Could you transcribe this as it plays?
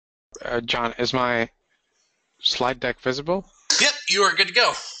John, is my slide deck visible? Yep, you are good to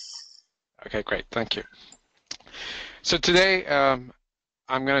go. Okay, great. Thank you. So today,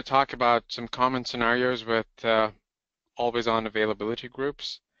 I'm going to talk about some common scenarios with always-on availability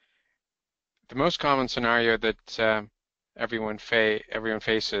groups. The most common scenario that everyone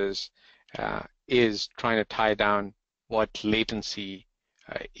faces is trying to tie down what latency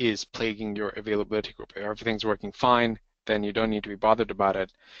is plaguing your availability group. If everything's working fine, then you don't need to be bothered about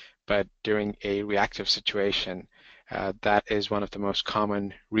it. But during a reactive situation, that is one of the most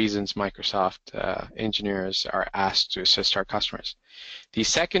common reasons Microsoft engineers are asked to assist our customers. The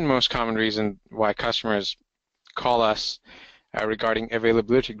second most common reason why customers call us regarding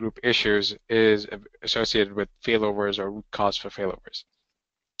availability group issues is associated with failovers or root cause for failovers.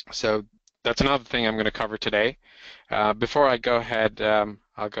 So that's another thing I'm going to cover today. Before I go ahead,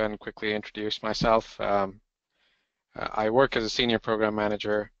 I'll go ahead and quickly introduce myself. I work as a senior program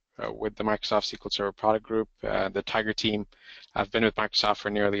manager with the Microsoft SQL Server product group, the Tiger team. I've been with Microsoft for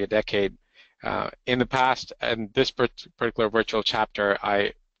nearly a decade. In the past, and this particular virtual chapter,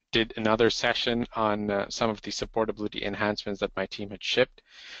 I did another session on some of the supportability enhancements that my team had shipped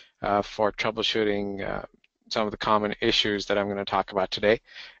for troubleshooting some of the common issues that I'm going to talk about today.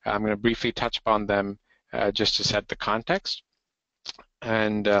 I'm going to briefly touch upon them just to set the context.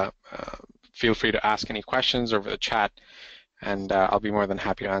 And feel free to ask any questions over the chat, and I'll be more than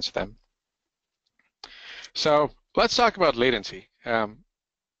happy to answer them. So let's talk about latency.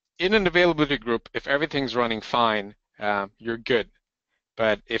 In an availability group, if everything's running fine, you're good.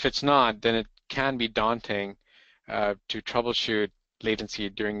 But if it's not, then it can be daunting to troubleshoot latency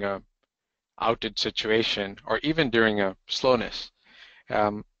during a outage situation or even during a slowness.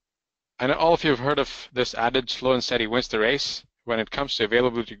 And all of you have heard of this adage, slow and steady wins the race. When it comes to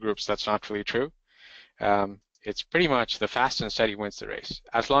availability groups, that's not really true. It's pretty much the fast and steady wins the race.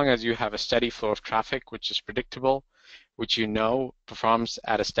 As long as you have a steady flow of traffic, which is predictable, which you know performs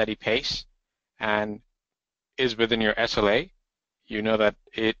at a steady pace and is within your SLA, you know that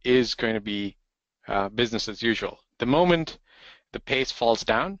it is going to be business as usual. The moment the pace falls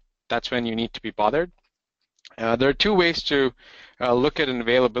down, that's when you need to be bothered. There are two ways to look at an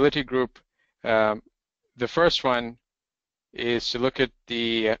availability group. The first one is to look at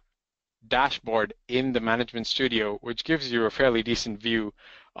the dashboard in the Management Studio, which gives you a fairly decent view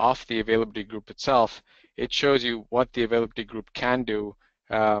of the availability group itself. It shows you what the availability group can do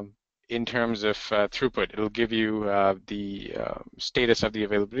in terms of throughput. It'll give you the status of the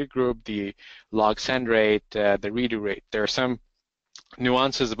availability group, the log send rate, the redo rate. There are some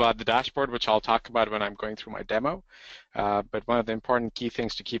nuances about the dashboard, which I'll talk about when I'm going through my demo. But one of the important key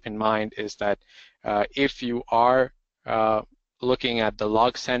things to keep in mind is that if you are looking at the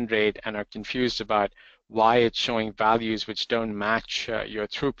log send rate and are confused about why it's showing values which don't match your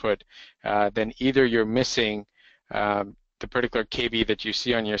throughput, then either you're missing the particular KB that you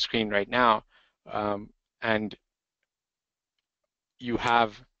see on your screen right now, and you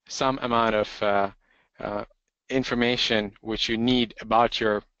have some amount of information which you need about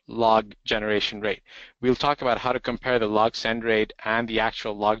your log generation rate. We'll talk about how to compare the log send rate and the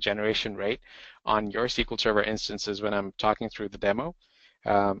actual log generation rate on your SQL Server instances when I'm talking through the demo.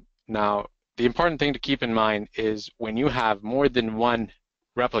 Now, the important thing to keep in mind is when you have more than one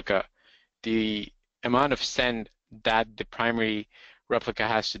replica, the amount of send that the primary replica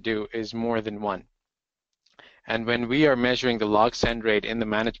has to do is more than one. And when we are measuring the log send rate in the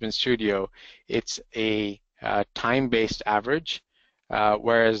Management Studio, it's a time-based average,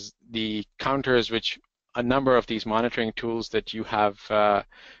 whereas the counters, which a number of these monitoring tools that you have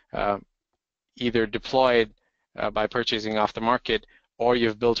either deployed by purchasing off the market or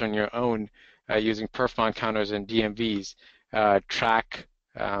you've built on your own using perf counters and DMVs, track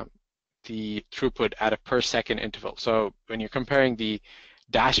the throughput at a per second interval. So when you're comparing the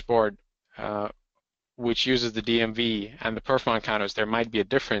dashboard which uses the DMV and the perf counters, there might be a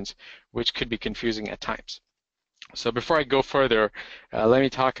difference which could be confusing at times. So before I go further, let me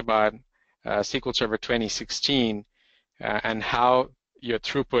talk about SQL Server 2016 and how your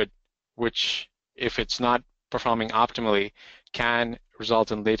throughput, which if it's not performing optimally, can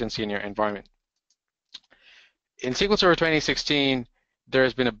result in latency in your environment. In SQL Server 2016, there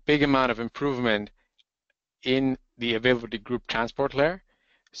has been a big amount of improvement in the availability group transport layer.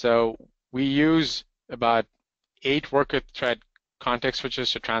 So we use about 8 worker thread context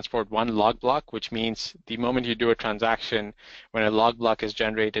switches to transport one log block, which means the moment you do a transaction, when a log block is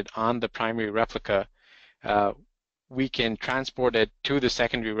generated on the primary replica, we can transport it to the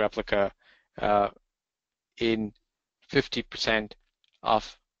secondary replica in 50%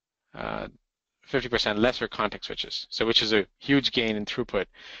 of 50% lesser context switches, so which is a huge gain in throughput.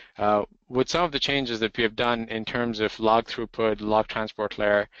 With some of the changes that we have done in terms of log throughput, log transport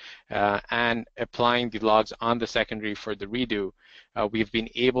layer, and applying the logs on the secondary for the redo, we've been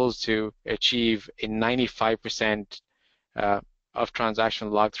able to achieve a 95% of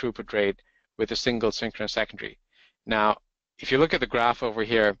transactional log throughput rate with a single synchronous secondary. Now, if you look at the graph over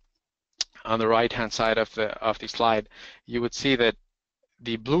here on the right-hand side of the slide, you would see that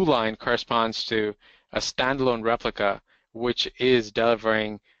the blue line corresponds to a standalone replica, which is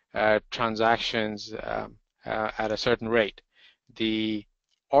delivering transactions at a certain rate. The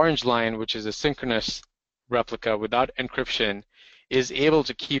orange line, which is a synchronous replica without encryption, is able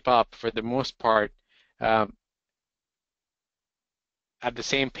to keep up for the most part at the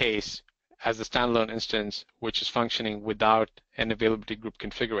same pace as the standalone instance, which is functioning without an availability group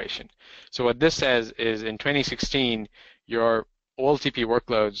configuration. So what this says is in 2016, your OLTP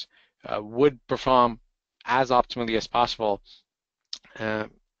workloads would perform as optimally as possible,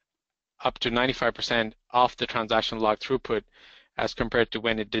 up to 95% of the transactional log throughput as compared to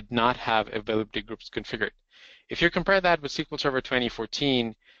when it did not have availability groups configured. If you compare that with SQL Server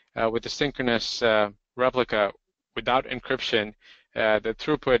 2014 with the synchronous replica without encryption, the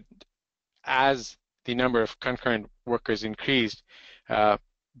throughput as the number of concurrent workers increased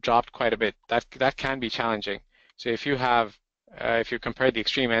dropped quite a bit. That can be challenging. So if you have if you compare the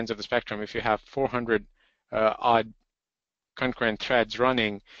extreme ends of the spectrum, if you have 400 odd concurrent threads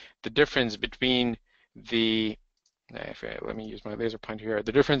running, the difference between the let me use my laser pointer here.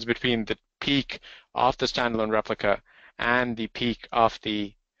 The difference between the peak of the standalone replica and the peak of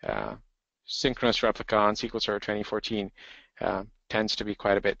the synchronous replica on SQL Server 2014 tends to be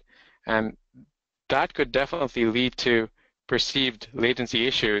quite a bit. And that could definitely lead to perceived latency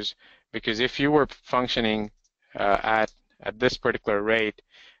issues, because if you were functioning at this particular rate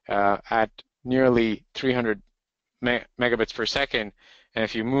at nearly 300 megabits per second, and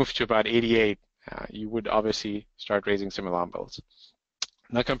if you move to about 88, you would obviously start raising some alarm bells.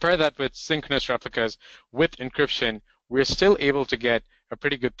 Now compare that with synchronous replicas with encryption. We're still able to get a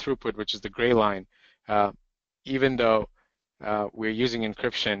pretty good throughput, which is the gray line, even though we're using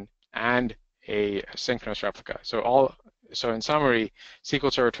encryption and a synchronous replica. So in summary,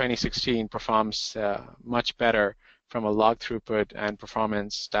 SQL Server 2016 performs much better from a log throughput and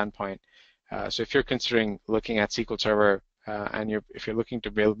performance standpoint. So if you're considering looking at SQL Server and if you're looking to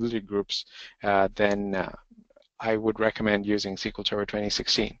availability groups, then I would recommend using SQL Server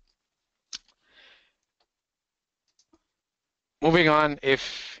 2016. Moving on,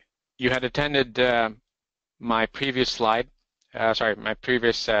 if you had attended my previous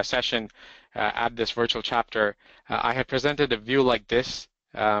session at this virtual chapter, I had presented a view like this,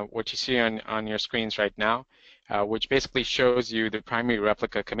 what you see on your screens right now, which basically shows you the primary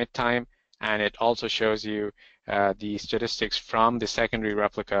replica commit time, and it also shows you the statistics from the secondary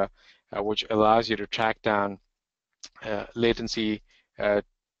replica, which allows you to track down latency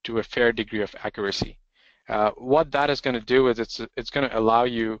to a fair degree of accuracy. What that is going to do is it's going to allow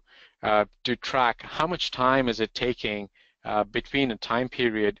you to track how much time is it taking between a time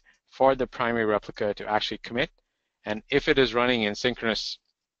period for the primary replica to actually commit, and if it is running in synchronous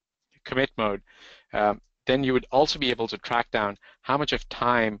commit mode, then you would also be able to track down how much of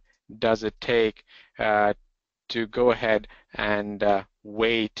time does it take to go ahead and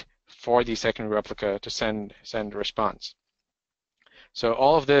wait for the secondary replica to send a response. So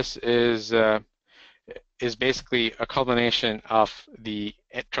all of this is basically a culmination of the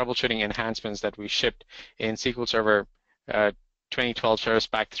troubleshooting enhancements that we shipped in SQL Server 2012 Service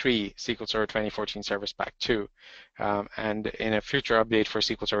Pack 3, SQL Server 2014 Service Pack 2, and in a future update for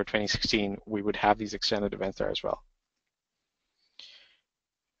SQL Server 2016, we would have these extended events there as well.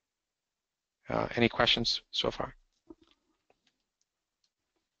 Any questions so far?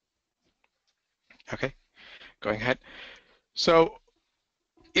 Okay, going ahead. So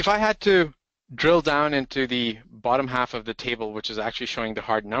if I had to drill down into the bottom half of the table, which is actually showing the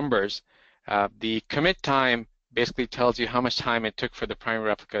hard numbers, the commit time basically tells you how much time it took for the primary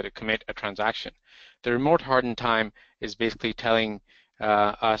replica to commit a transaction. The remote hardened time is basically telling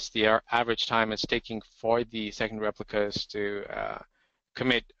us the average time it's taking for the secondary replicas to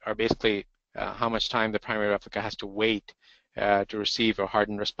commit, or basically how much time the primary replica has to wait to receive a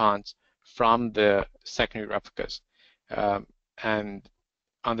hardened response from the secondary replicas. And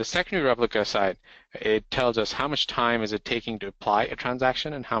on the secondary replica side, it tells us how much time is it taking to apply a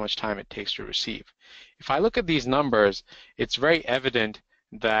transaction and how much time it takes to receive. If I look at these numbers, it's very evident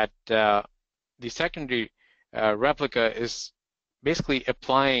that the secondary replica is basically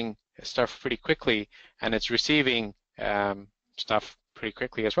applying stuff pretty quickly, and it's receiving stuff pretty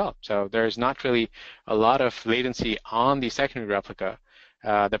quickly as well. So there's not really a lot of latency on the secondary replica.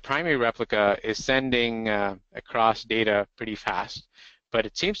 The primary replica is sending across data pretty fast, but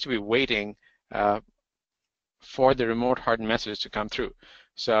it seems to be waiting for the remote hardened message to come through.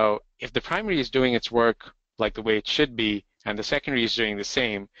 So if the primary is doing its work like the way it should be, and the secondary is doing the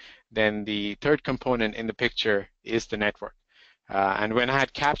same, then the third component in the picture is the network. And when I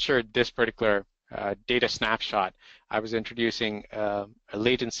had captured this particular data snapshot, I was introducing a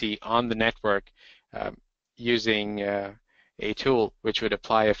latency on the network using a tool which would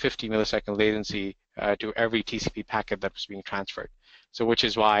apply a 50 millisecond latency to every TCP packet that was being transferred. So which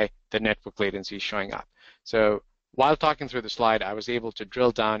is why the network latency is showing up. So while talking through the slide, I was able to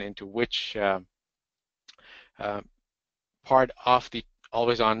drill down into which part of the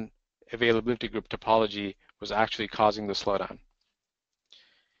always-on availability group topology was actually causing the slowdown.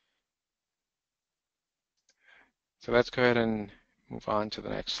 So let's go ahead and move on to the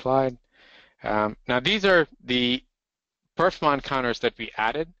next slide. Now these are the perfmon counters that we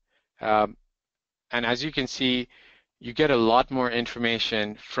added. And as you can see, you get a lot more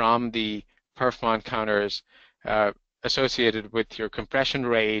information from the perfmon counters associated with your compression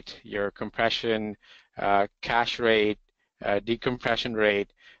rate, your compression cache rate, decompression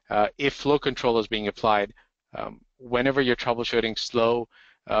rate, if flow control is being applied. Whenever you're troubleshooting slow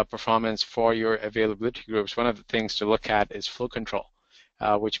performance for your availability groups, one of the things to look at is flow control,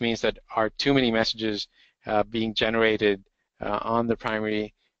 which means that are too many messages being generated on the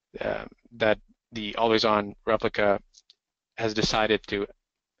primary that the always-on replica has decided to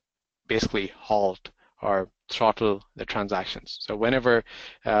basically halt or throttle the transactions. So whenever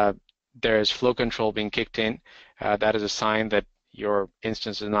there's flow control being kicked in, that is a sign that your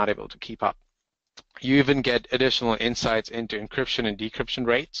instance is not able to keep up. You even get additional insights into encryption and decryption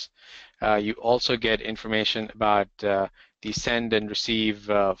rates. You also get information about the send and receive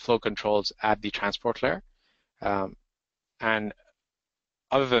flow controls at the transport layer. And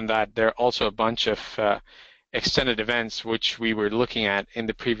other than that, there are also a bunch of extended events which we were looking at in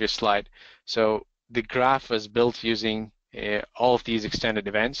the previous slide. So the graph was built using all of these extended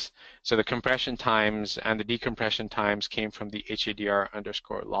events. So the compression times and the decompression times came from the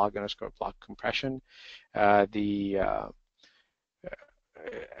HADR_log_block compression. And the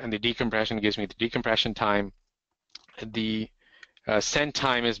decompression gives me the decompression time. The send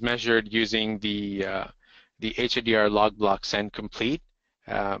time is measured using the HADR log block send complete.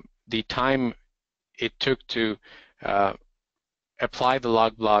 The time it took to apply the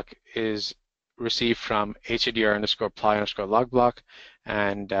log block is received from HADR_apply_log block,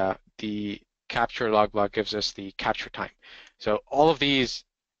 and the capture log block gives us the capture time. So all of these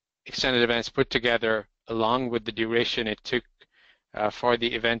extended events put together, along with the duration it took for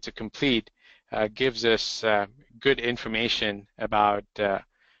the event to complete, gives us good information about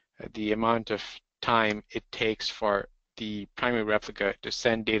the amount of time it takes for the primary replica to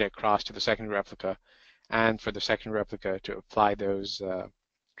send data across to the secondary replica, and for the secondary replica to apply those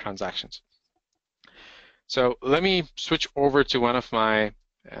transactions. So let me switch over to one of my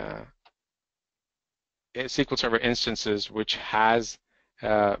SQL Server instances which has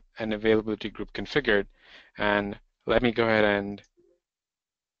an availability group configured, and let me go ahead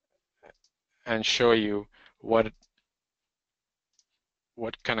and show you what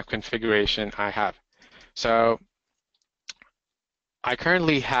kind of configuration I have. So I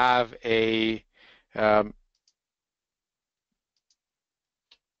currently have a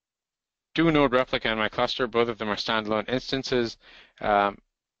two-node replica in my cluster. Both of them are standalone instances. I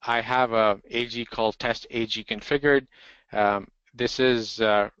have a AG called test AG configured. This is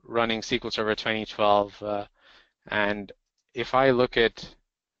running SQL Server 2012, and if I look at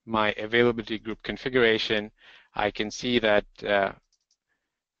my availability group configuration, I can see that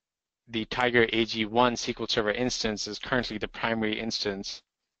the Tiger AG1 SQL Server instance is currently the primary instance,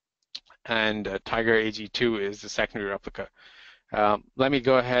 and Tiger AG2 is the secondary replica. Let me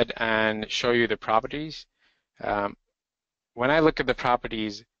go ahead and show you the properties. When I look at the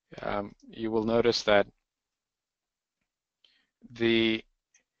properties, you will notice that the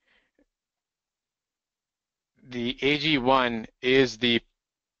AG1 is the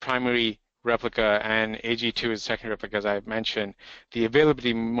primary replica and AG2 is the secondary replica, as I've mentioned. The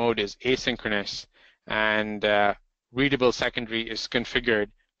availability mode is asynchronous, and readable secondary is configured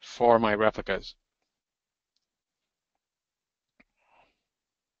for my replicas.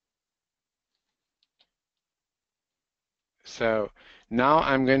 So now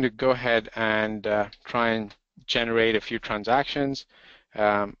I'm going to go ahead and try and generate a few transactions.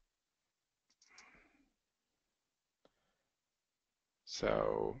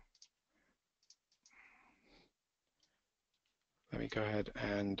 So let me go ahead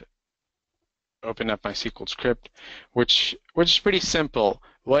and open up my SQL script, which is pretty simple.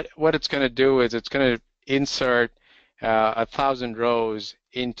 What it's going to do is it's going to insert 1,000 rows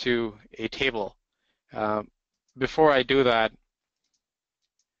into a table. Before I do that,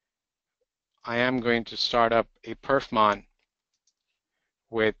 I am going to start up a perfmon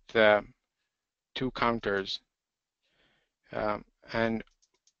with 2 counters, and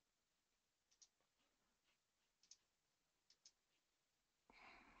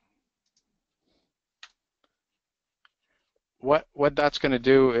what that's going to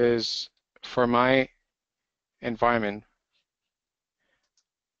do is, for my environment,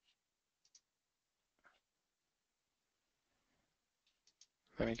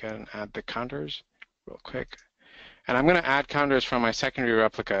 let me go ahead and add the counters real quick. And I'm going to add counters from my secondary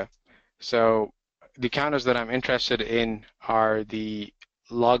replica. So the counters that I'm interested in are the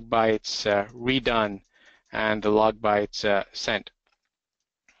log bytes redone and the log bytes sent.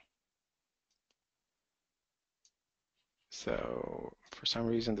 So for some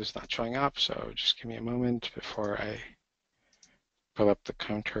reason this is not showing up, so just give me a moment before I pull up the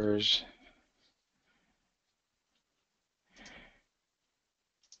counters.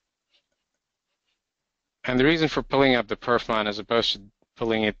 And the reason for pulling up the perfmon as opposed to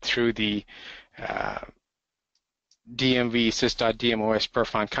pulling it through the DMV sys.dmos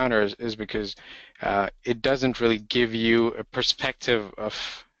perfmon counters is because it doesn't really give you a perspective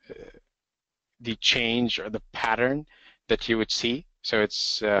of the change or the pattern that you would see. So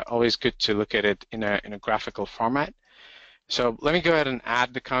it's always good to look at it in a graphical format. So let me go ahead and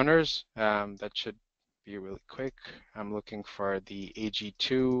add the counters. That should be really quick. I'm looking for the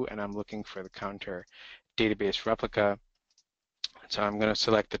AG2 and I'm looking for the counter database replica. So I'm going to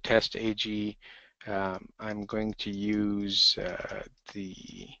select the test AG. I'm going to use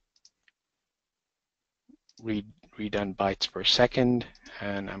the redone bytes per second,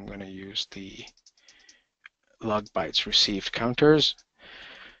 and I'm going to use the log bytes received counters.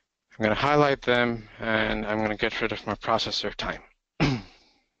 I'm going to highlight them, and I'm going to get rid of my processor time.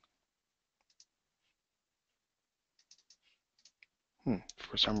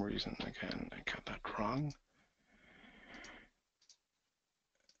 For some reason, again, I got that wrong.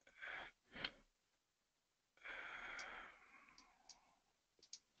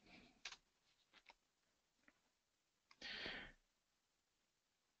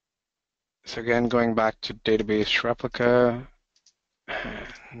 So again, going back to database replica,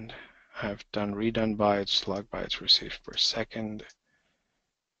 and I've done redone bytes, log bytes received per second.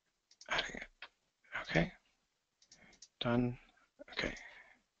 Adding it. Okay. Done. Okay.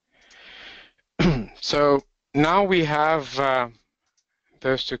 So now we have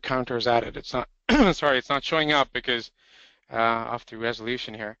those 2 counters added. It's not, sorry, it's not showing up because of the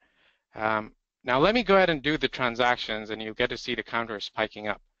resolution here. Now let me go ahead and do the transactions and you'll get to see the counters spiking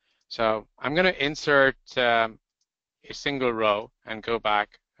up. So I'm going to insert a single row and go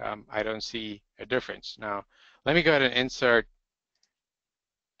back. I don't see a difference. Now let me go ahead and insert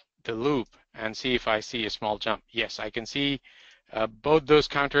the loop and see if I see a small jump. Yes, I can see both those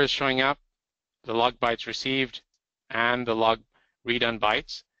counters showing up, the log bytes received and the log redone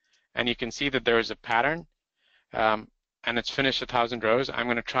bytes. And you can see that there is a pattern and it's finished 1,000 rows. I'm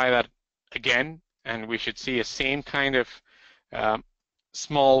going to try that again, and we should see a same kind of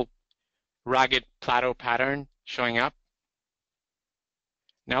small ragged plateau pattern showing up.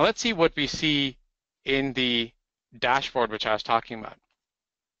 Now let's see what we see in the dashboard, which I was talking about.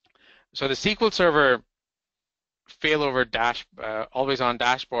 So the SQL Server failover always on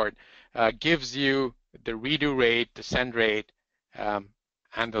dashboard gives you the redo rate, the send rate,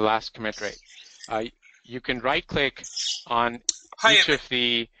 and the last commit rate. You can right click on each of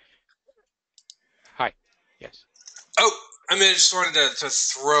the. Hi, yes. Oh, I mean, I just wanted to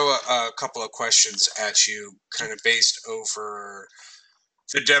throw a couple of questions at you, kind of based over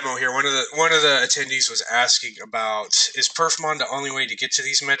the demo here. One of the attendees was asking about, is perfmon the only way to get to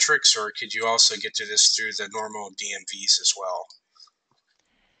these metrics, or could you also get to this through the normal DMVs as well?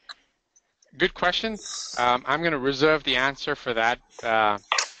 Good question. I'm going to reserve the answer for that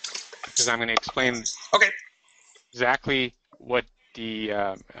because I'm going to explain exactly what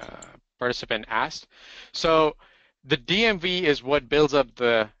the participant asked. So the DMV is what builds up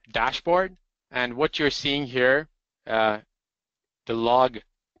the dashboard, and what you're seeing here, the log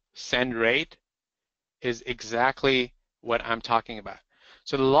send rate, is exactly what I'm talking about.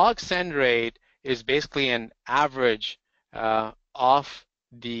 So the log send rate is basically an average of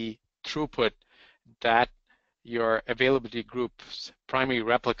the throughput that your availability group's primary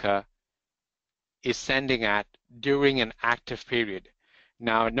replica is sending at during an active period.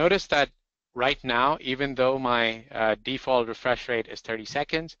 Now notice that right now, even though my default refresh rate is 30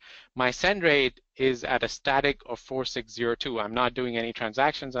 seconds, my send rate is at a static of 4602. I'm not doing any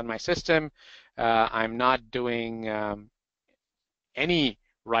transactions on my system. I'm not doing any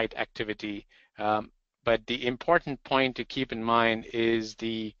write activity. Um, but the important point to keep in mind is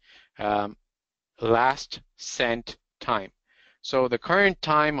the um, last sent time. So the current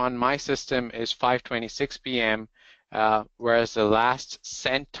time on my system is 5:26 p.m., whereas the last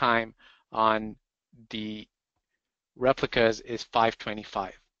sent time on the replicas is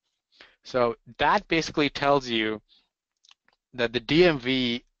 5:25. So that basically tells you that the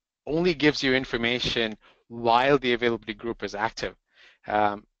DMV only gives you information while the availability group is active.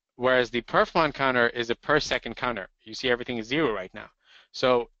 Whereas the perfmon counter is a per second counter. You see everything is 0 right now.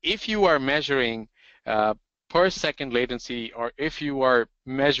 So if you are measuring per second latency, or if you are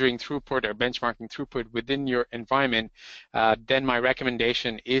measuring throughput or benchmarking throughput within your environment, then my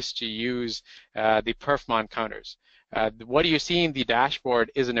recommendation is to use the perfmon counters. What you see in the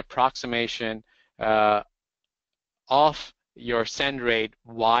dashboard is an approximation of your send rate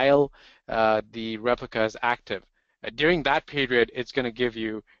while the replica is active. During that period, it's going to give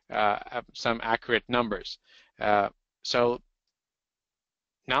you some accurate numbers. So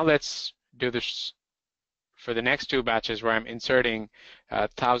now let's do this for the next two batches where I'm inserting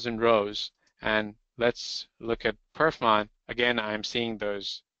 1,000 rows. And let's look at perfmon. Again, I'm seeing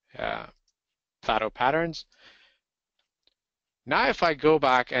those plateau patterns. Now if I go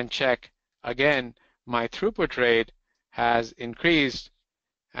back and check again, my throughput rate has increased,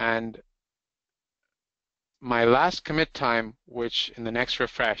 and my last commit time, which in the next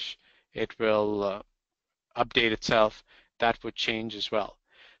refresh, it will update itself, that would change as well.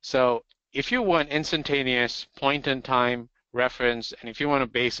 So if you want instantaneous point-in-time reference, and if you want to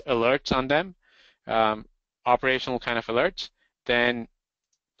base alerts on them, operational kind of alerts, then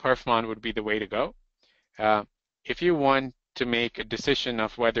perfmon would be the way to go. If you want to make a decision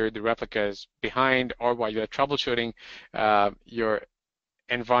of whether the replica is behind or while you're troubleshooting your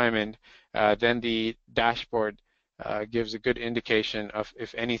environment, then the dashboard gives a good indication of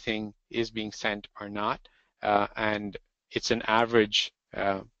if anything is being sent or not, and it's an average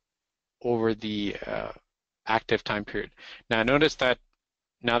over the active time period. Now notice that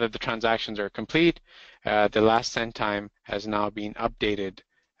now that the transactions are complete, the last send time has now been updated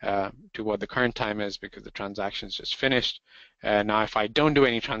to what the current time is because the transactions just finished. Now if I don't do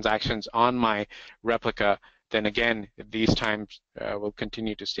any transactions on my replica, then again, these times will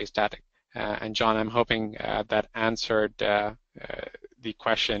continue to stay static. And John, I'm hoping that answered the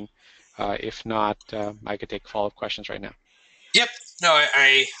question. If not, I could take follow-up questions right now. Yep. No,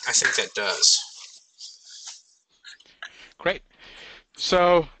 I think that does. Great.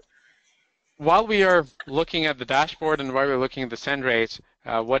 So while we are looking at the dashboard and while we're looking at the send rates,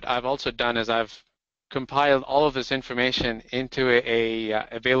 what I've also done is I've compiled all of this information into a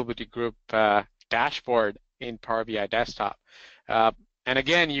availability group dashboard in Power BI Desktop. And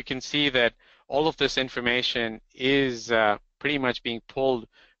again, you can see that all of this information is pretty much being pulled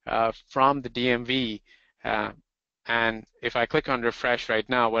from the DMV. And if I click on refresh right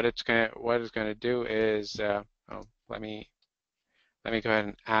now, what it's going to do is, let me go ahead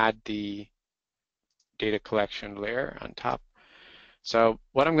and add the data collection layer on top. So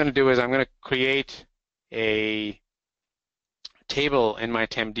what I'm going to do is I'm going to create a table in my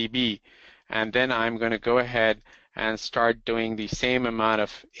TempDB, and then I'm going to go ahead and start doing the same amount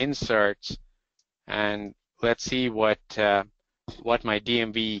of inserts, and let's see what my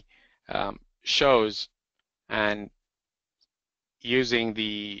DMV shows. And using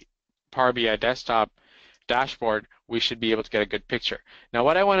the Power BI Desktop dashboard, we should be able to get a good picture. Now,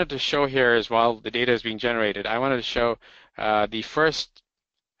 what I wanted to show here is while the data is being generated, I wanted to show the first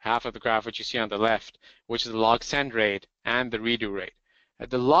half of the graph, which you see on the left, which is the log send rate and the redo rate.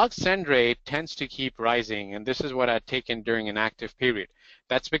 The log send rate tends to keep rising, and this is what I'd taken during an active period.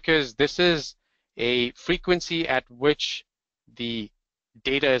 That's because this is a frequency at which the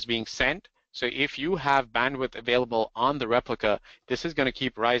data is being sent. So if you have bandwidth available on the replica, this is going to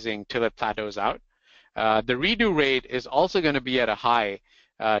keep rising till it plateaus out. The redo rate is also going to be at a high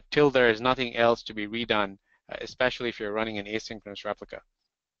till there is nothing else to be redone, especially if you're running an asynchronous replica.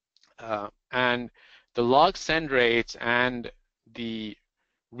 And the log send rates and the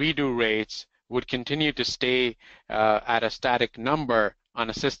redo rates would continue to stay at a static number on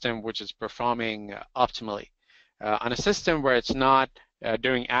a system which is performing optimally. On a system where it's not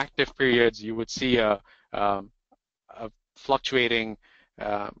during active periods, you would see a fluctuating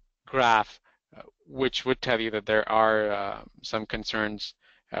graph, which would tell you that there are some concerns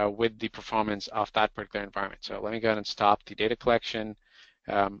with the performance of that particular environment. So let me go ahead and stop the data collection.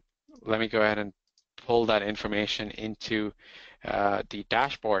 let me go ahead and pull that information into the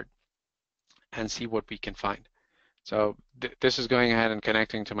dashboard and see what we can find. So this is going ahead and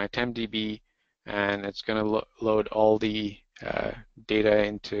connecting to my TempDB, and it's going to load all the data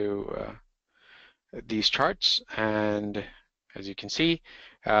into these charts. And as you can see,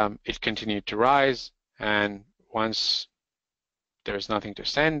 it continued to rise, and once there's nothing to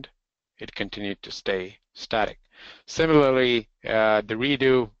send, it continued to stay static. Similarly, the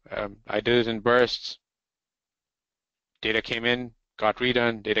redo, I did it in bursts. Data came in, got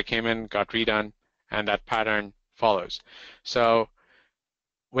redone, data came in, got redone, and that pattern follows. So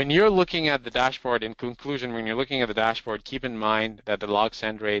when you're looking at the dashboard, in conclusion, when you're looking at the dashboard, keep in mind that the log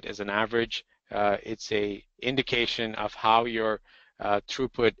send rate is an average. It's a indication of how your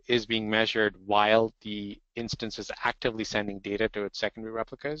throughput is being measured while the instance is actively sending data to its secondary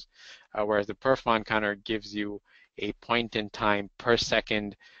replicas, whereas the perfmon counter gives you a point in time per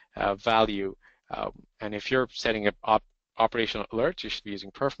second value. And if you're setting up operational alerts, you should be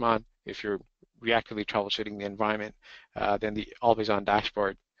using perfmon. If you're reactively troubleshooting the environment, then the always-on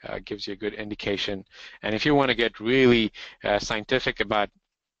dashboard gives you a good indication. And if you want to get really scientific about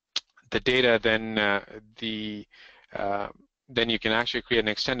the data, then then you can actually create an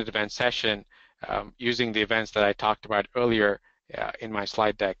extended event session using the events that I talked about earlier in my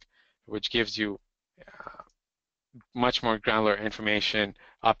slide deck, which gives you much more granular information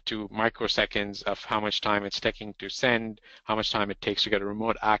up to microseconds of how much time it's taking to send, how much time it takes to get a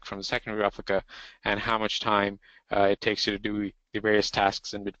remote ACK from the secondary replica, and how much time it takes you to do the various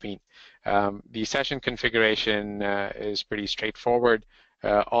tasks in between. The session configuration is pretty straightforward.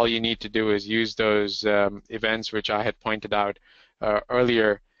 All you need to do is use those events which I had pointed out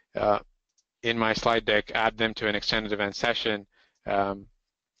earlier in my slide deck, add them to an extended event session,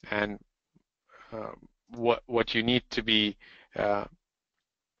 and what you need to be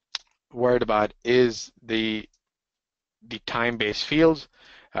worried about is the time-based fields.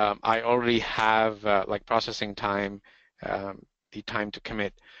 I already have like processing time, the time to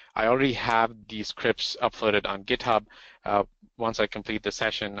commit. I already have these scripts uploaded on GitHub. Once I complete the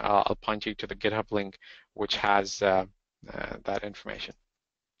session, I'll point you to the GitHub link, which has that information.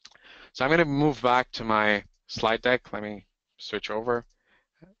 So I'm going to move back to my slide deck. Let me switch over.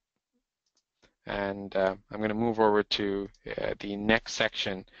 And I'm going to move over to the next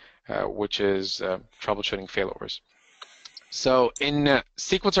section, which is troubleshooting failovers. So in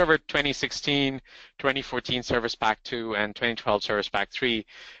SQL Server 2016, 2014 Service Pack 2, and 2012 Service Pack 3,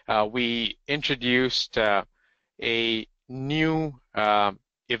 we introduced a new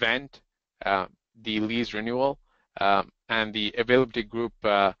event, the lease renewal, and the availability group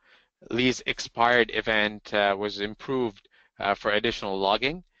lease expired event was improved for additional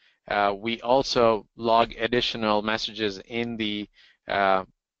logging. We also log additional messages in the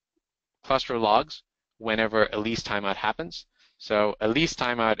cluster logs whenever a lease timeout happens. So a lease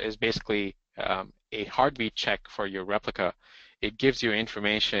timeout is basically a heartbeat check for your replica. It gives you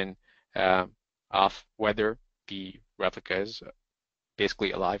information of whether the replica is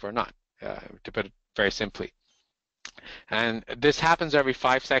basically alive or not, to put it very simply. And this happens every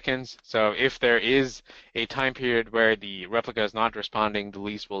 5 seconds. So if there is a time period where the replica is not responding, the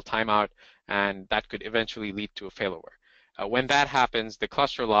lease will time out, and that could eventually lead to a failover. When that happens, the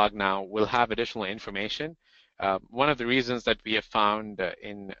cluster log now will have additional information. One of the reasons that we have found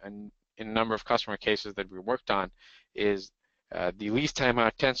in a number of customer cases that we worked on is the lease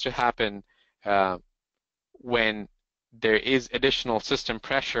timeout tends to happen when there is additional system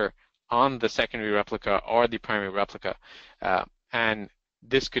pressure on the secondary replica or the primary replica. And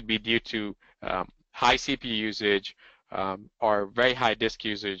this could be due to high CPU usage or very high disk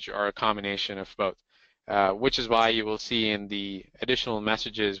usage, or a combination of both, which is why you will see in the additional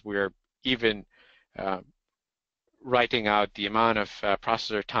messages we're even writing out the amount of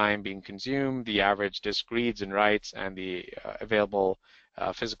processor time being consumed, the average disk reads and writes, and the available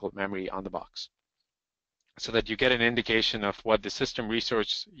physical memory on the box, so that you get an indication of what the system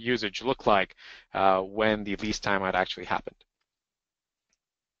resource usage looked like when the lease timeout actually happened.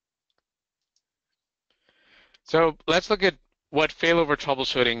 So let's look at what failover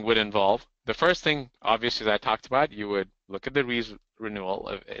troubleshooting would involve. The first thing, obviously, that I talked about, you would look at the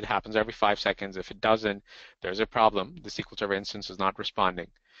renewal. It happens every 5 seconds. If it doesn't, there's a problem. The SQL Server instance is not responding.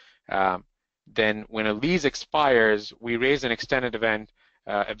 Then when a lease expires, we raise an extended event,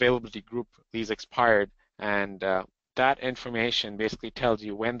 availability group lease expired, and that information basically tells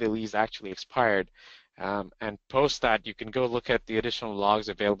you when the lease actually expired. And post that, you can go look at the additional logs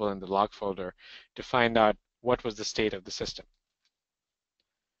available in the log folder to find out what was the state of the system.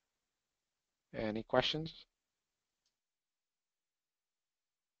 Any questions?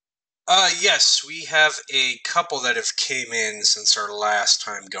 Yes, we have a couple that have came in since our last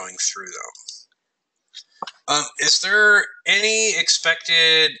time going through them. Is there any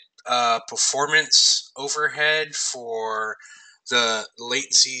expected performance overhead for the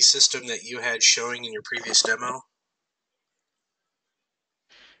latency system that you had showing in your previous demo?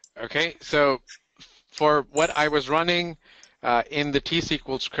 Okay, so for what I was running in the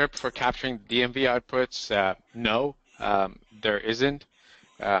T-SQL script for capturing DMV outputs, no, there isn't.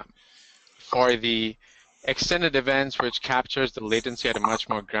 Uh, for the extended events, which captures the latency at a much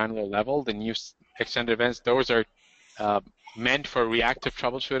more granular level, the new extended events, those are uh, meant for reactive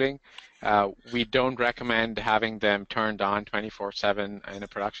troubleshooting. We don't recommend having them turned on 24/7 in a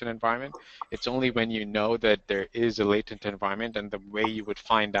production environment. It's only when you know that there is a latent environment, and the way you would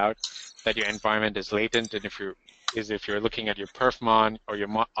find out that your environment is latent, and if you're looking at your perfmon, or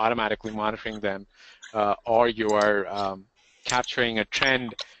you're automatically monitoring them, or you are capturing a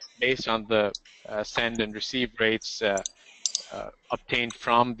trend based on the send and receive rates obtained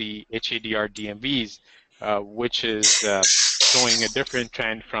from the HADR DMVs, which is showing a different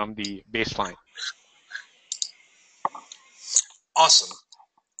trend from the baseline. Awesome.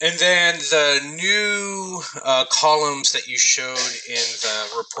 And then the new columns that you showed in the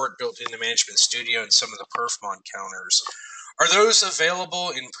report built into Management Studio and some of the perfmon counters, are those available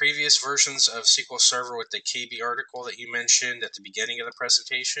in previous versions of SQL Server with the KB article that you mentioned at the beginning of the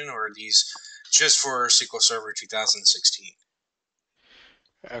presentation, or are these just for SQL Server 2016?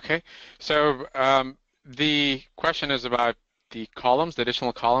 Okay, so the question is about the columns, the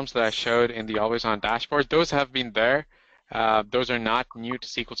additional columns that I showed in the Always On dashboard. Those have been there. Those are not new to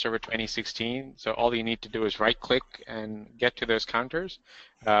SQL Server 2016. So all you need to do is right-click and get to those counters.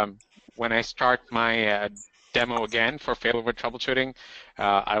 When I start my demo again for failover troubleshooting,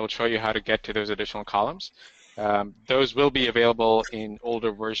 I will show you how to get to those additional columns. Those will be available in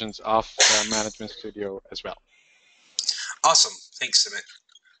older versions of Management Studio as well. Awesome. Thanks, Amit.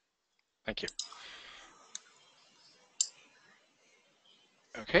 Thank you.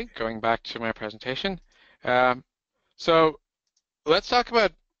 Okay, going back to my presentation. So let's talk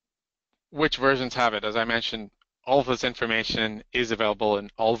about which versions have it. As I mentioned, all of this information is available in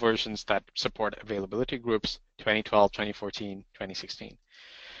all versions that support availability groups, 2012, 2014, 2016.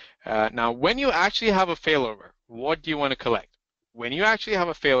 Now, when you actually have a failover, what do you want to collect? When you actually have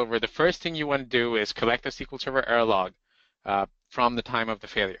a failover, the first thing you want to do is collect the SQL Server error log from the time of the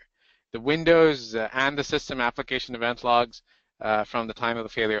failure. The Windows and the system application event logs from the time of the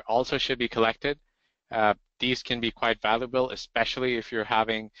failure also should be collected. These can be quite valuable, especially if you're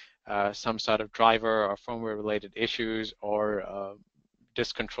having some sort of driver or firmware related issues or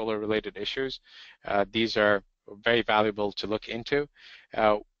disk controller related issues. These are very valuable to look into.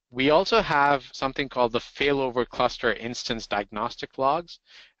 We also have something called the failover cluster instance diagnostic logs.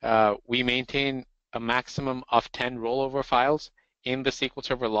 We maintain a maximum of 10 rollover files in the SQL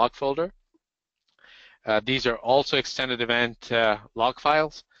Server log folder. These are also extended event log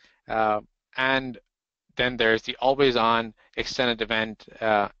files. And then there's the always on extended event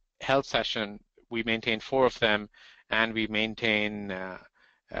health session. We maintain 4 of them, and we maintain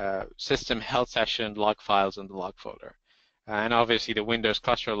system health session log files in the log folder. And obviously the Windows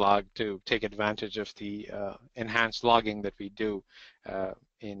cluster log to take advantage of the enhanced logging that we do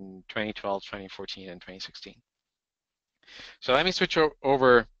in 2012, 2014, and 2016. So let me switch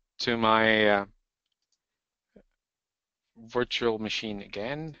over to my virtual machine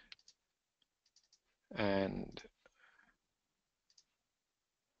again. And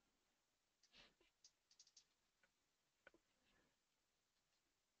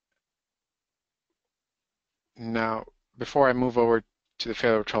now, before I move over to the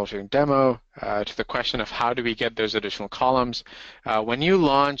failover troubleshooting demo, to the question of how do we get those additional columns, when you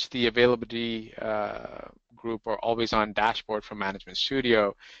launch the availability group or always on dashboard from Management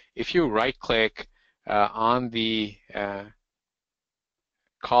Studio, if you right-click on the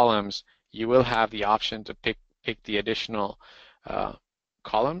columns, you will have the option to pick the additional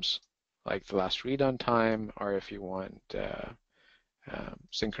columns, like the last read on time, or if you want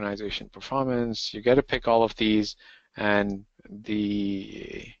synchronization performance. You get to pick all of these, and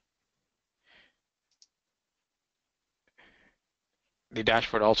the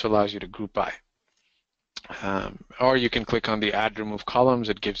dashboard also allows you to group by. Or you can click on the add remove columns.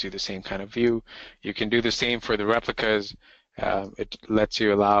 It gives you the same kind of view. You can do the same for the replicas. It allows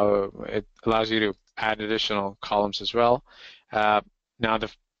you to add additional columns as well. Now the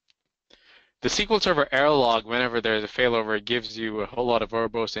SQL Server error log, whenever there's a failover, gives you a whole lot of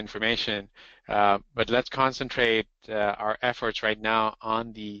verbose information, but let's concentrate our efforts right now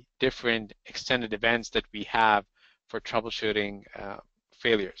on the different extended events that we have for troubleshooting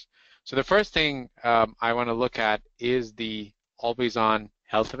failures. So the first thing I want to look at is the always-on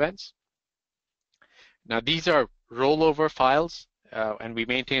health events. Now these are rollover files, and we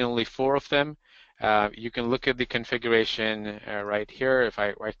maintain only 4 of them. You can look at the configuration right here. If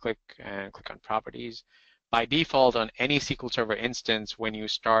I right-click and click on Properties, by default on any SQL Server instance, when you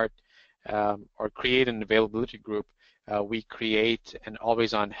start or create an availability group, we create an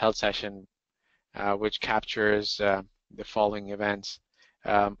always-on health session which captures the following events.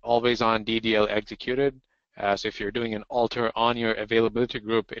 Always on DDL executed. So if you're doing an alter on your availability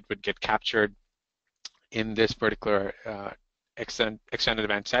group, it would get captured in this particular extended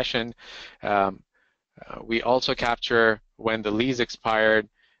event session. We also capture when the lease expired.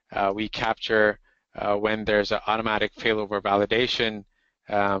 We capture when there's an automatic failover validation.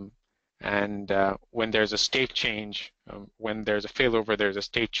 And when there's a state change, when there's a failover, there's a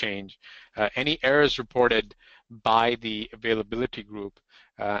state change. Any errors reported by the availability group,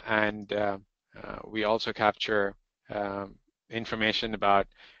 and we also capture information about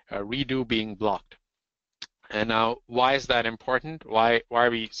redo being blocked. And now, why is that important? Why are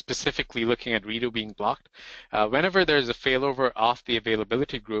we specifically looking at redo being blocked? Whenever there's a failover of the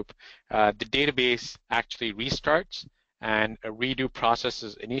availability group, the database actually restarts and a redo process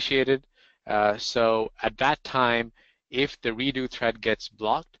is initiated. So at that time, if the redo thread gets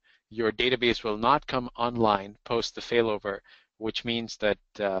blocked, your database will not come online post the failover, which means that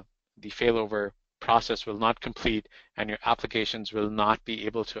the failover process will not complete and your applications will not be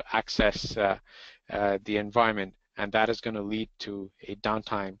able to access the environment, and that is going to lead to a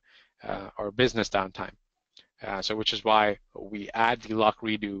downtime or business downtime. So which is why we add the lock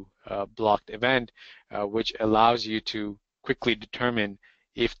redo blocked event, which allows you to quickly determine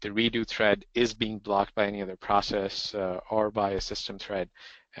if the redo thread is being blocked by any other process or by a system thread,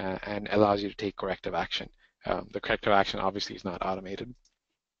 and allows you to take corrective action. The corrective action obviously is not automated.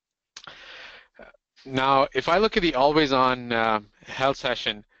 Now, if I look at the always-on health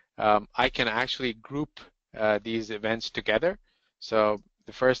session, I can actually group these events together. So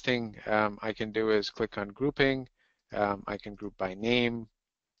the first thing I can do is click on grouping. I can group by name.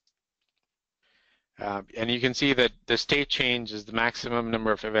 And you can see that the state change is the maximum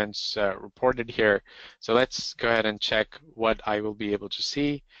number of events reported here. So let's go ahead and check what I will be able to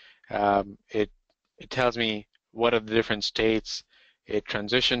see. It tells me what are the different states it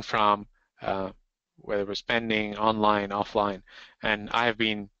transitioned from, whether we're spending, online, offline. And I have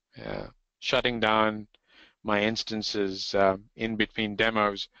been shutting down my instances in between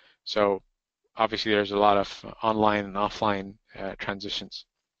demos. So obviously there's a lot of online and offline transitions.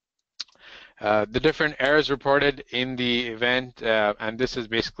 The different errors reported in the event, and this is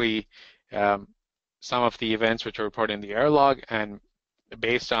basically some of the events which are reported in the error log, and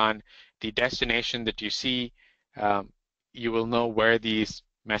based on the destination that you see, you will know where these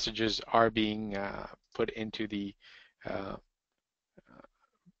messages are being put into the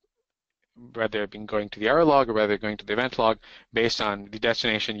whether they're been going to the error log or whether they're going to the event log. Based on the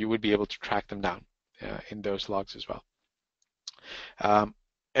destination, you would be able to track them down in those logs as well.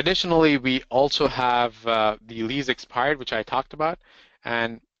 Additionally, we also have the lease expired, which I talked about,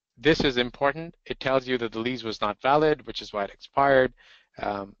 and this is important. It tells you that the lease was not valid, which is why it expired.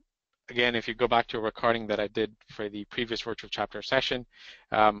 Again, if you go back to a recording that I did for the previous virtual chapter session,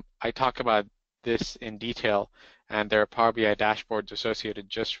 I talk about this in detail, and there are Power BI dashboards associated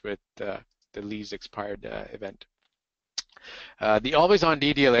just with the lease expired event. The always-on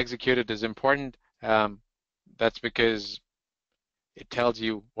DDL executed is important. That's because it tells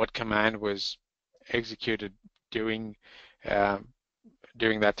you what command was executed during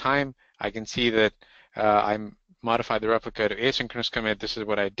that time. I can see that I modified the replica to asynchronous commit. This is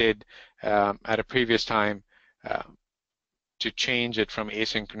what I did at a previous time to change it from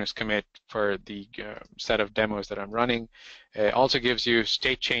asynchronous commit for the set of demos that I'm running. It also gives you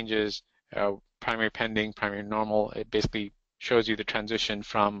state changes, primary pending, primary normal. It basically shows you the transition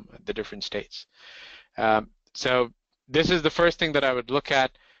from the different states. So this is the first thing that I would look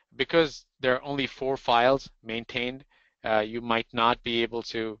at. Because there are only 4 files maintained, you might not be able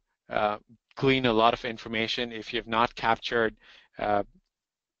to glean a lot of information if you have not captured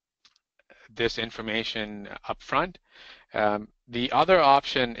this information up front. The other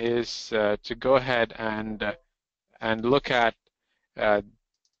option is to go ahead and look at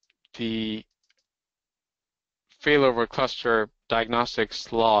the failover cluster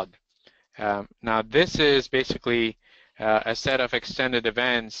diagnostics log. Now this is basically a set of extended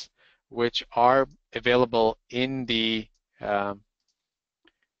events which are available in the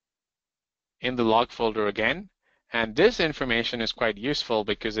log folder again. And this information is quite useful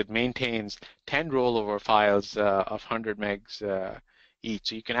because it maintains 10 rollover files of 100 megs each.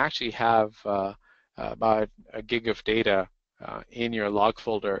 So you can actually have about a gig of data in your log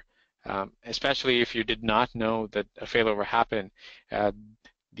folder, especially if you did not know that a failover happened.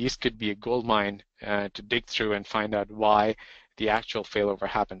 These could be a gold mine to dig through and find out why the actual failover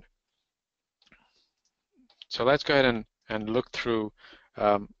happened. So let's go ahead and look through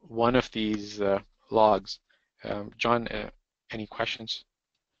one of these logs. John, any questions?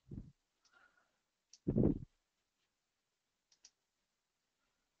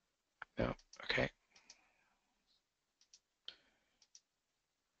 No, okay.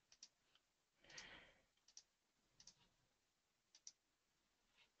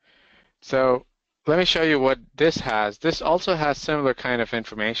 So let me show you what this has. This also has similar kind of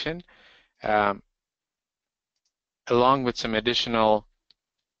information, along with some additional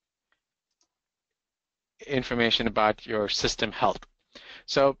information about your system health.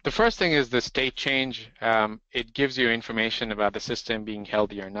 So the first thing is the state change. It gives you information about the system being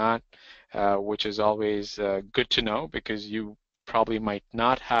healthy or not, which is always good to know because you probably might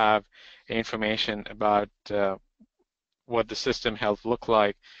not have information about what the system health look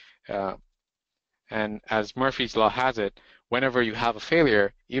like. And as Murphy's Law has it, whenever you have a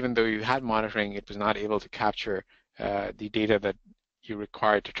failure, even though you had monitoring, it was not able to capture the data that you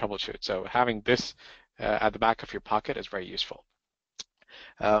required to troubleshoot. So having this at the back of your pocket is very useful.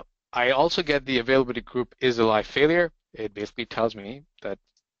 I also get the availability group is a live failure. It basically tells me that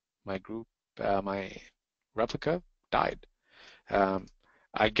my group, my replica died.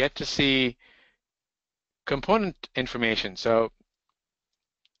 I get to see component information. So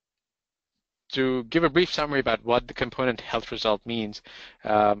to give a brief summary about what the component health result means,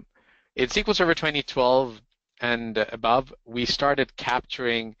 in SQL Server 2012 and above, we started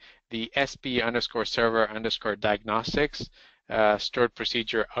capturing the sp_server_diagnostics stored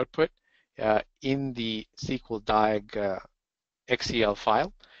procedure output in the SQL diag XCL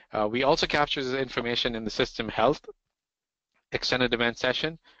file. We also capture this information in the system health extended event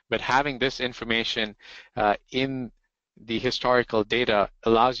session, but having this information in the historical data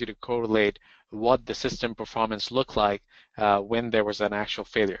allows you to correlate what the system performance looked like when there was an actual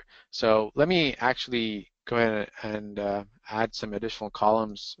failure. So let me actually go ahead and add some additional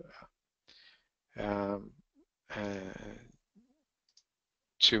columns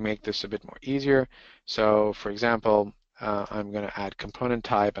to make this a bit more easier. So for example, I'm going to add component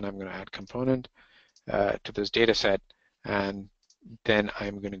type and I'm going to add component to this data set, and then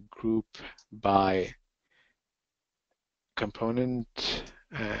I'm going to group by component,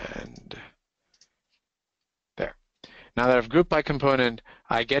 and there. Now that I've grouped by component,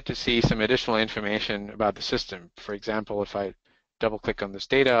 I get to see some additional information about the system. For example, if I double click on this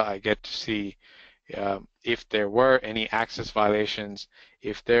data, I get to see if there were any access violations,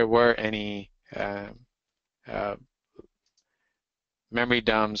 if there were any memory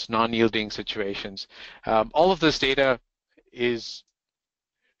dumps, non-yielding situations. All of this data is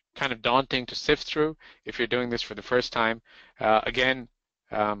kind of daunting to sift through if you're doing this for the first time. Again,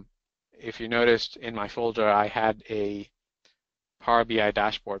 if you noticed in my folder, I had a Power BI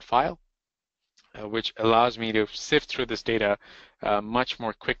dashboard file, which allows me to sift through this data much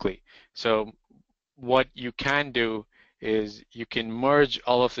more quickly. So what you can do is you can merge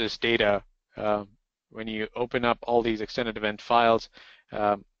all of this data. When you open up all these extended event files,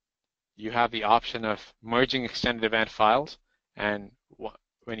 you have the option of merging extended event files, and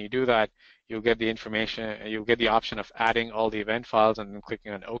when you do that, you'll get the information, you'll get the option of adding all the event files and then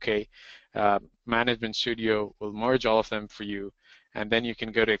clicking on OK. Management Studio will merge all of them for you, and then you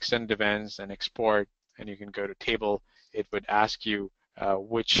can go to extended events and export, and you can go to table. It would ask you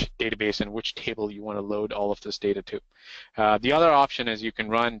which database and which table you want to load all of this data to. The other option is you can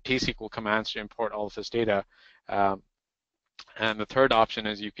run tsql commands to import all of this data. And the third option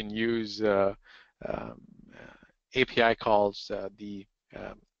is you can use API calls, the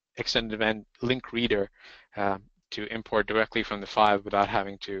extended event link reader, to import directly from the file without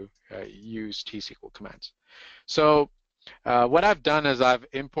having to use tsql commands. So what I've done is I've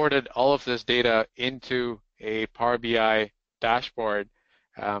imported all of this data into a Power BI dashboard.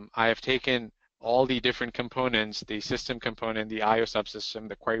 I have taken all the different components, the system component, the IO subsystem,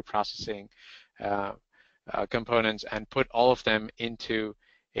 the query processing components, and put all of them into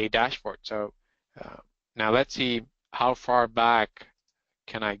a dashboard. So now let's see how far back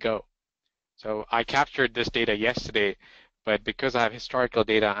can I go. So I captured this data yesterday, but because I have historical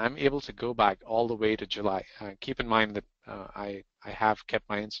data, I'm able to go back all the way to July. Keep in mind that I have kept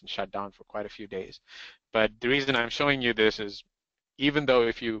my instance shut down for quite a few days. But the reason I'm showing you this is even though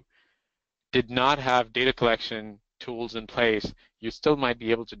if you did not have data collection tools in place, you still might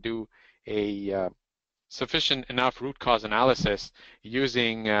be able to do a sufficient enough root cause analysis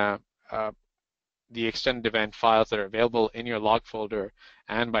using the extended event files that are available in your log folder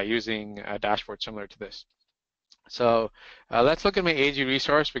and by using a dashboard similar to this. So let's look at my AG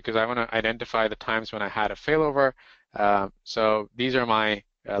resource because I want to identify the times when I had a failover. So these are my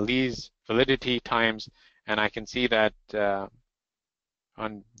lease validity times, and I can see that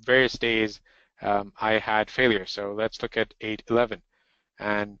on various days I had failure. So let's look at 8/11,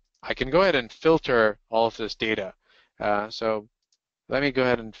 and I can go ahead and filter all of this data. So let me go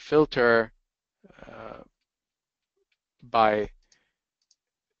ahead and filter by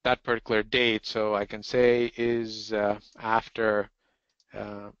that particular date. So I can say is after,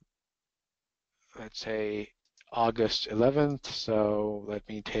 let's say, August 11th. So let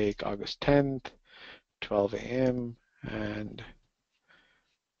me take August 10th, 12 a.m.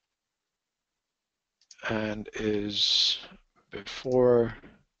 and is before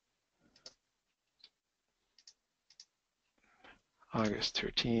August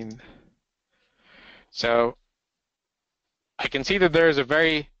 13th. So I can see that there is a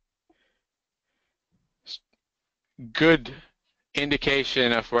very good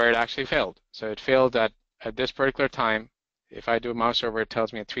indication of where it actually failed. So it failed at this particular time. If I do a mouse over, it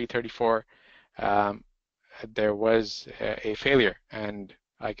tells me at 3:34 there was a failure, and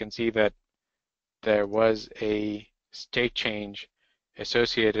I can see that there was a state change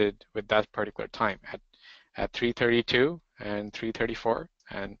associated with that particular time at 3:32 and 3:34,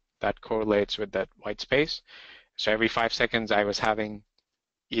 and that correlates with that white space. So every 5 seconds I was having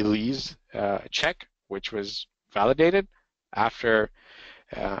Elise check, which was validated. After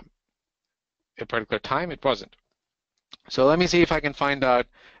a particular time, it wasn't. So let me see if I can find out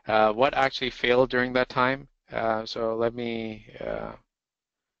what actually failed during that time. So let me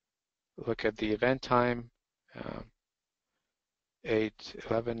look at the event time.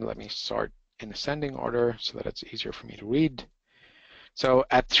 8/11, let me sort in ascending order so that it's easier for me to read. So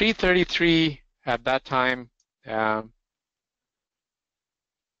at 3:33 at that time,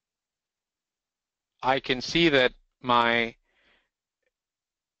 I can see that my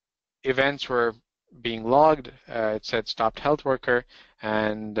events were being logged. It said stopped health worker,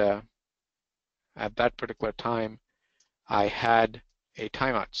 and at that particular time, I had a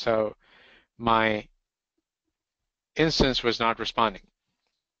timeout. So my instance was not responding.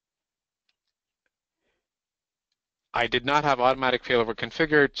 I did not have automatic failover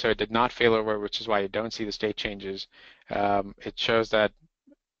configured, so it did not fail over, which is why you don't see the state changes. It shows that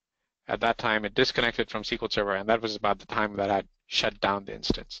at that time it disconnected from SQL Server, and that was about the time that I had shut down the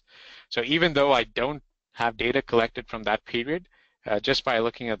instance. So even though I don't have data collected from that period, just by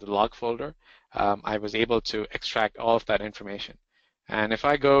looking at the log folder, I was able to extract all of that information. And if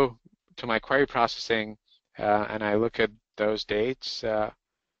I go to my query processing and I look at those dates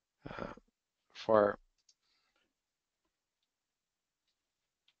for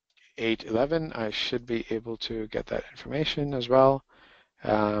 8/11, I should be able to get that information as well.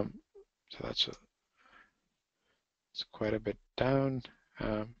 So that's it's quite a bit down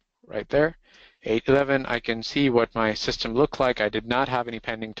right there. 8/11, I can see what my system looked like. I did not have any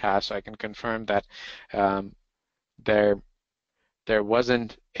pending tasks. So I can confirm that there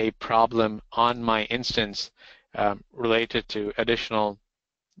wasn't a problem on my instance related to additional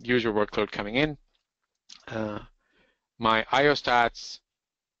user workload coming in. My IO stats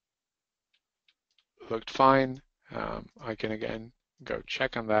looked fine. I can again go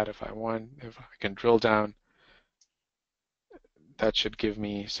check on that if I want. If I can drill down, that should give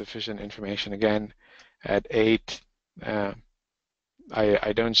me sufficient information. Again, at 8,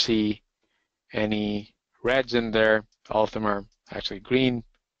 I don't see any reds in there. All of them are actually green,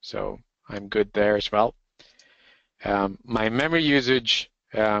 so I'm good there as well. My memory usage,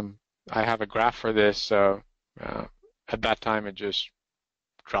 I have a graph for this, so at that time it just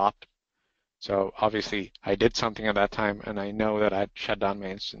dropped. So obviously I did something at that time, and I know that I'd shut down my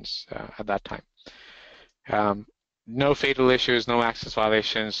instance at that time. No fatal issues, no access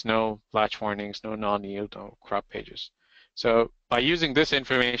violations, no latch warnings, no non-yield, no corrupt pages. So by using this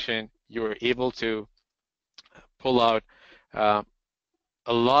information, you were able to pull out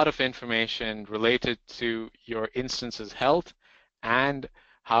a lot of information related to your instance's health and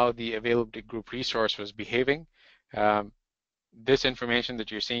how the availability group resource was behaving. This information that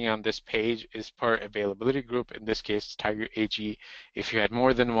you're seeing on this page is per availability group. In this case, Tiger AG. If you had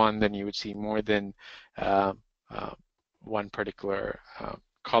more than one, then you would see more than one particular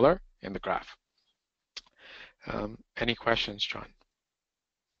color in the graph. Any questions, John?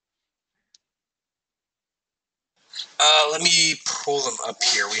 Let me pull them up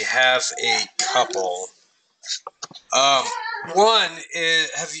here. We have a couple. One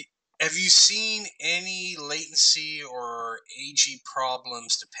is, have you seen any latency or AG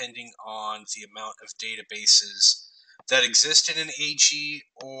problems depending on the amount of databases that exist in an AG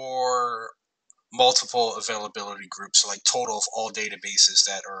or multiple availability groups, so like total of all databases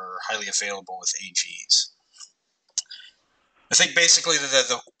that are highly available with AGs? I think basically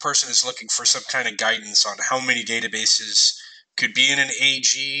the person is looking for some kind of guidance on how many databases could be in an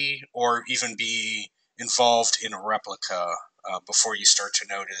AG or even be involved in a replica before you start to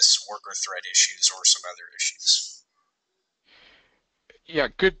notice worker thread issues or some other issues. Yeah,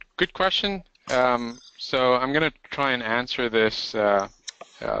 good question. So I'm going to try and answer this uh,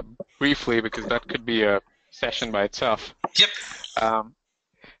 briefly because that could be a session by itself. Yep. Um,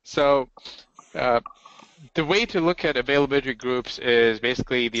 so uh, the way to look at availability groups is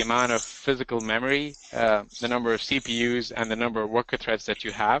basically the amount of physical memory, the number of CPUs, and the number of worker threads that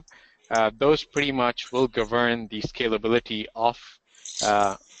you have. Those pretty much will govern the scalability of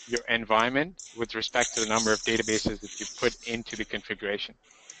uh, your environment with respect to the number of databases that you put into the configuration.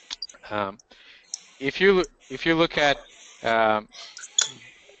 Um, if you look at um,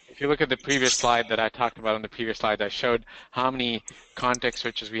 if you look at the previous slide that I talked about on the previous slide, I showed how many context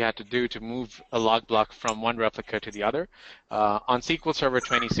switches we had to do to move a log block from one replica to the other. On SQL Server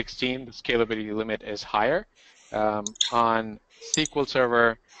 2016, the scalability limit is higher. On SQL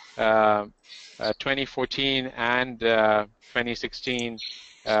Server 2014 and 2016,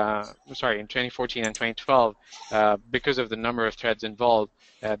 sorry, in 2014 and 2012, because of the number of threads involved,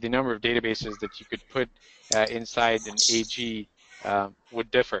 the number of databases that you could put inside an AG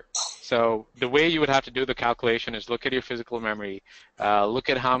would differ. So the way you would have to do the calculation is look at your physical memory, look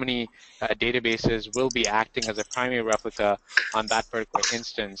at how many databases will be acting as a primary replica on that particular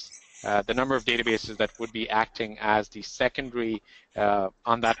instance, the number of databases that would be acting as the secondary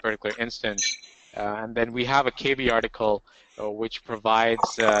on that particular instance. And then we have a KB article which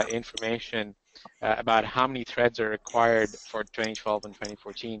provides information about how many threads are required for 2012 and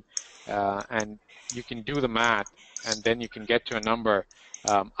 2014. And you can do the math and then you can get to a number.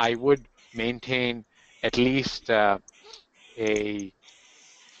 I would maintain at least a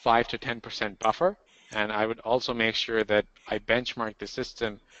 5 to 10% buffer, and I would also make sure that I benchmark the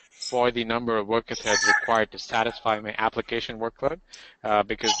system for the number of worker threads required to satisfy my application workload,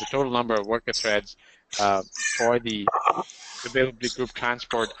 because the total number of worker threads for the availability group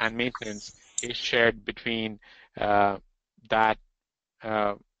transport and maintenance is shared between that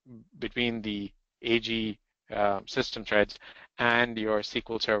uh, between the AG system threads and your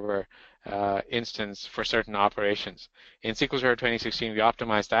SQL Server instance for certain operations. In SQL Server 2016, we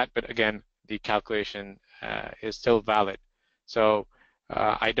optimized that, but again, the calculation is still valid. So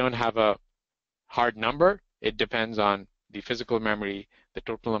I don't have a hard number. It depends on the physical memory, the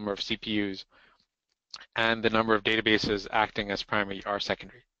total number of CPUs, and the number of databases acting as primary or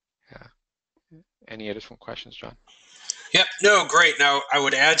secondary. Any additional questions, John? Yep. No, great. Now, I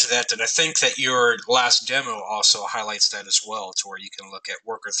would add to that I think that your last demo also highlights that as well, to where you can look at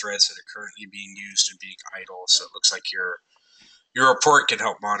worker threads that are currently being used and being idle. So it looks like your report can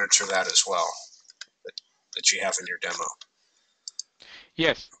help monitor that as well, that you have in your demo.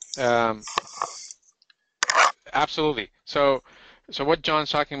 Yes, absolutely. So what John's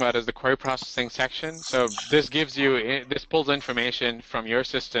talking about is the query processing section. So this gives you, this pulls information from your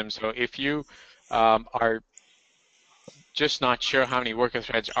system. So if you are just not sure how many worker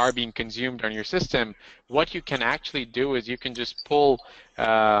threads are being consumed on your system, what you can actually do is you can just pull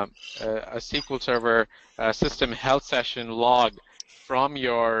a SQL Server system health session log from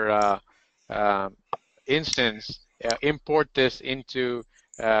your instance, import this into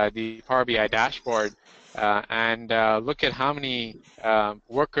the Power BI dashboard, and look at how many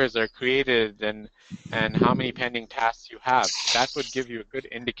workers are created and how many pending tasks you have. That would give you a good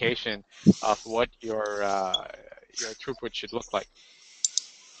indication of what your throughput should look like.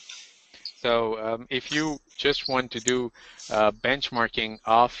 So if you just want to do benchmarking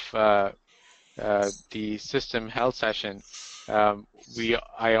of the system health session,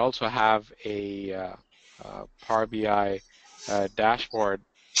 I also have a Power BI dashboard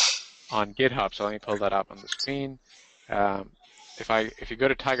on GitHub. So let me pull that up on the screen. If you go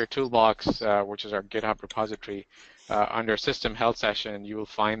to Tiger Toolbox, which is our GitHub repository, under System Health Session, you will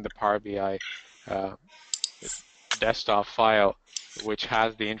find the Power BI desktop file, which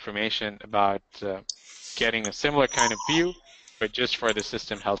has the information about getting a similar kind of view, but just for the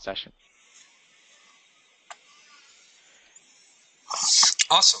system health session.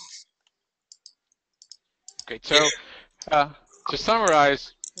 Awesome. Great. So to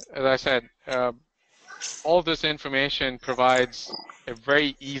summarize, as I said, all this information provides a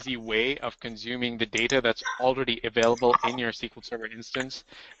very easy way of consuming the data that's already available in your SQL Server instance.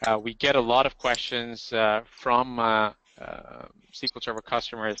 We get a lot of questions from SQL Server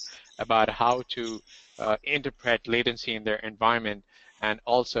customers about how to interpret latency in their environment, and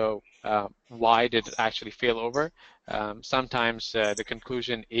also why did it actually fail over. Sometimes the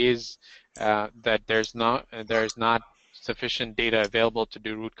conclusion is that there's not sufficient data available to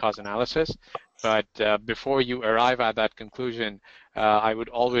do root cause analysis. But before you arrive at that conclusion, I would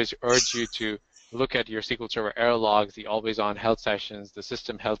always urge you to look at your SQL Server error logs, the always-on health sessions, the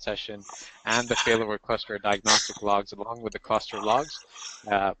system health session, and the failover cluster diagnostic logs, along with the cluster logs,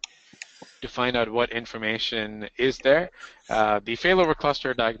 uh, to find out what information is there. The failover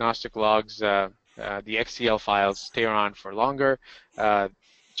cluster diagnostic logs, the XCL files stay around for longer.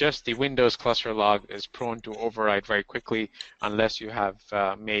 Just the Windows cluster log is prone to override very quickly unless you have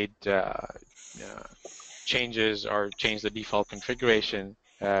made changes or changed the default configuration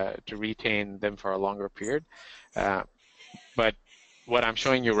to retain them for a longer period. But what I'm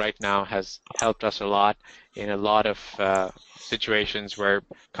showing you right now has helped us a lot in a lot of situations where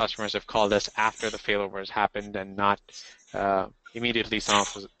customers have called us after the failover has happened and not immediately. Some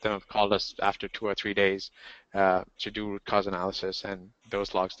of them have called us after 2 or 3 days to do root cause analysis, and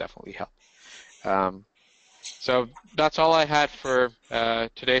those logs definitely help. So that's all I had for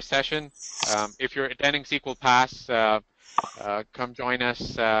today's session. If you're attending SQL Pass, come join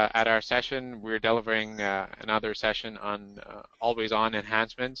us at our session. We're delivering another session on always-on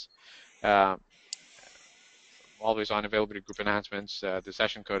enhancements, uh, always-on availability group enhancements. The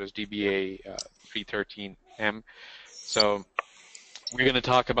session code is DBA 313M. So we're going to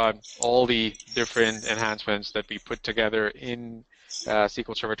talk about all the different enhancements that we put together in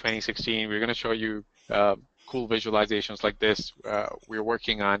SQL Server 2016. We're going to show you cool visualizations like this. We're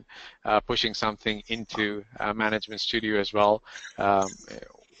working on pushing something into Management Studio as well.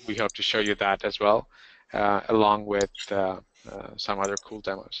 We hope to show you that as well, along with some other cool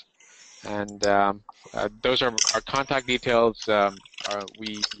demos. And those are our contact details. That's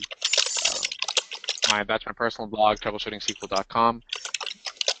my personal blog, troubleshootingsql.com.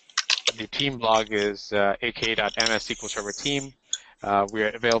 The team blog is ak.mssqlserverteam. We are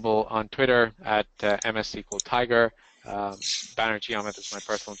available on Twitter at mssqltiger. Banerjee Amit is my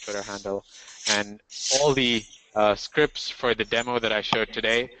personal Twitter handle. And all the scripts for the demo that I showed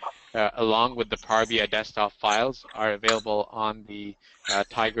today, along with the Power BI desktop files, are available on the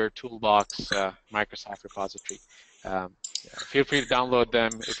Tiger Toolbox Microsoft repository. Feel free to download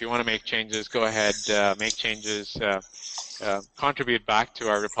them. If you want to make changes, go ahead, make changes. Contribute back to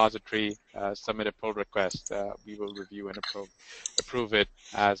our repository, submit a pull request. We will review and approve it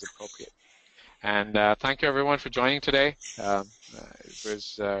as appropriate. And thank you everyone for joining today. It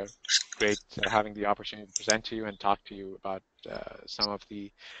was great having the opportunity to present to you and talk to you about some of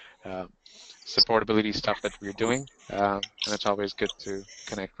the supportability stuff that we're doing. And it's always good to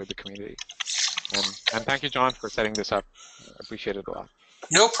connect with the community. And thank you, John, for setting this up. I appreciate it a lot.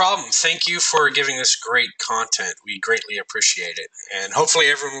 No problem. Thank you for giving us great content. We greatly appreciate it. And hopefully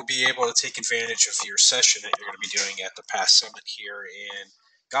everyone will be able to take advantage of your session that you're going to be doing at the PASS Summit here in,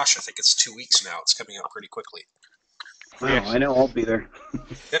 gosh, I think it's 2 weeks now. It's coming up pretty quickly. Wow, Yes. I know I'll be there.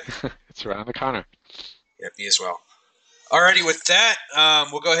 Yep. It's around the corner. Yeah, me as well. Alrighty, with that,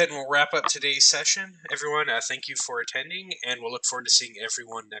 we'll go ahead and we'll wrap up today's session. Everyone, thank you for attending, and we'll look forward to seeing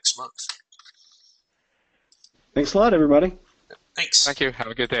everyone next month. Thanks a lot, everybody. Thanks. Thank you. Have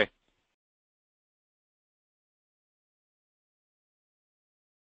a good day.